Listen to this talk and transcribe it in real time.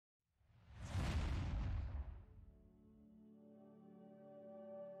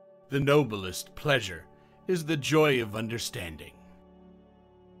The noblest pleasure is the joy of understanding.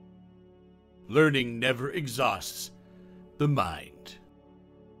 Learning never exhausts the mind.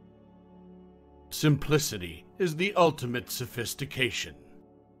 Simplicity is the ultimate sophistication.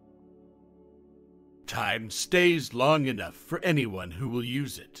 Time stays long enough for anyone who will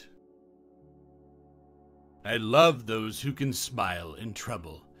use it. I love those who can smile in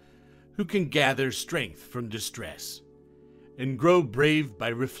trouble, who can gather strength from distress, and grow brave by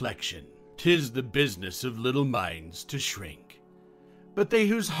reflection. 'Tis the business of little minds to shrink, but they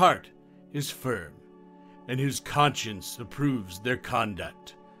whose heart is firm, and whose conscience approves their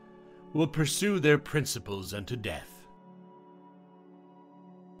conduct, will pursue their principles unto death.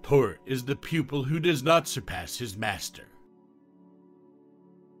 Poor is the pupil who does not surpass his master.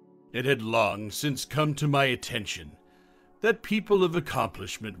 It had long since come to my attention that people of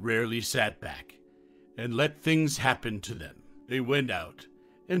accomplishment rarely sat back and let things happen to them. They went out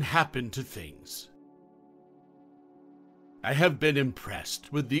and happened to things. I have been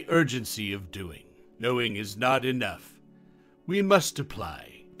impressed with the urgency of doing. Knowing is not enough. We must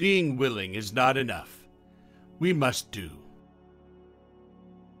apply. Being willing is not enough. We must do.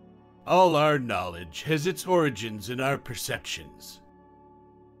 All our knowledge has its origins in our perceptions.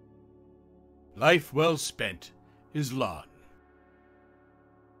 Life well spent is long.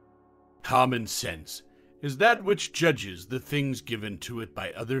 Common sense is that which judges the things given to it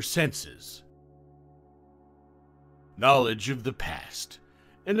by other senses. Knowledge of the past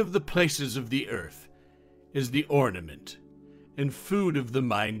and of the places of the earth is the ornament and food of the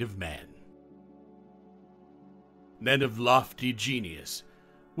mind of man. Men of lofty genius,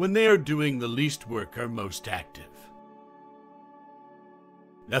 when they are doing the least work, are most active.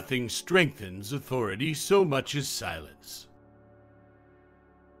 Nothing strengthens authority so much as silence.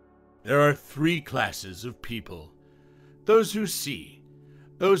 There are three classes of people: those who see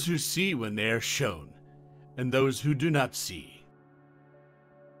when they are shown, and those who do not see.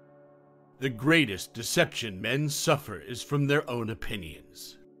 The greatest deception men suffer is from their own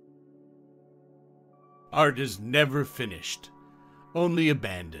opinions. Art is never finished, only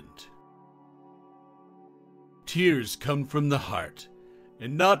abandoned. Tears come from the heart,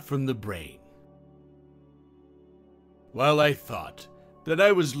 and not from the brain. While I thought that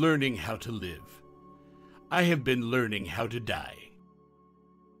I was learning how to live, I have been learning how to die.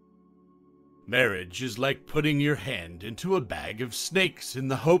 Marriage is like putting your hand into a bag of snakes in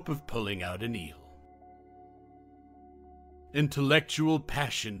the hope of pulling out an eel. Intellectual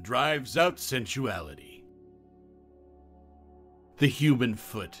passion drives out sensuality. The human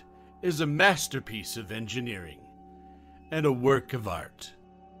foot is a masterpiece of engineering and a work of art.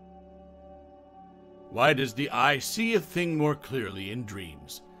 Why does the eye see a thing more clearly in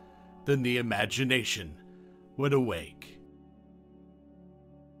dreams than the imagination when awake?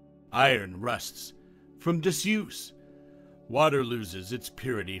 Iron rusts from disuse. Water loses its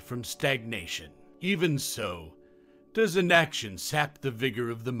purity from stagnation. Even so does inaction sap the vigor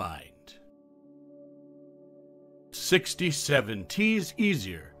of the mind. 67 T's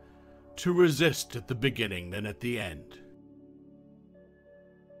easier to resist at the beginning than at the end.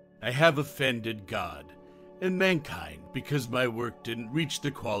 I have offended God and mankind because my work didn't reach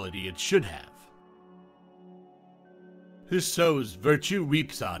the quality it should have. Who sows virtue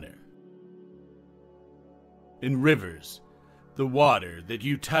reaps honor. In rivers, the water that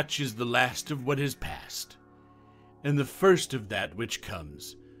you touch is the last of what is past, and the first of that which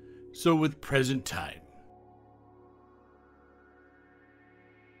comes. So with present time,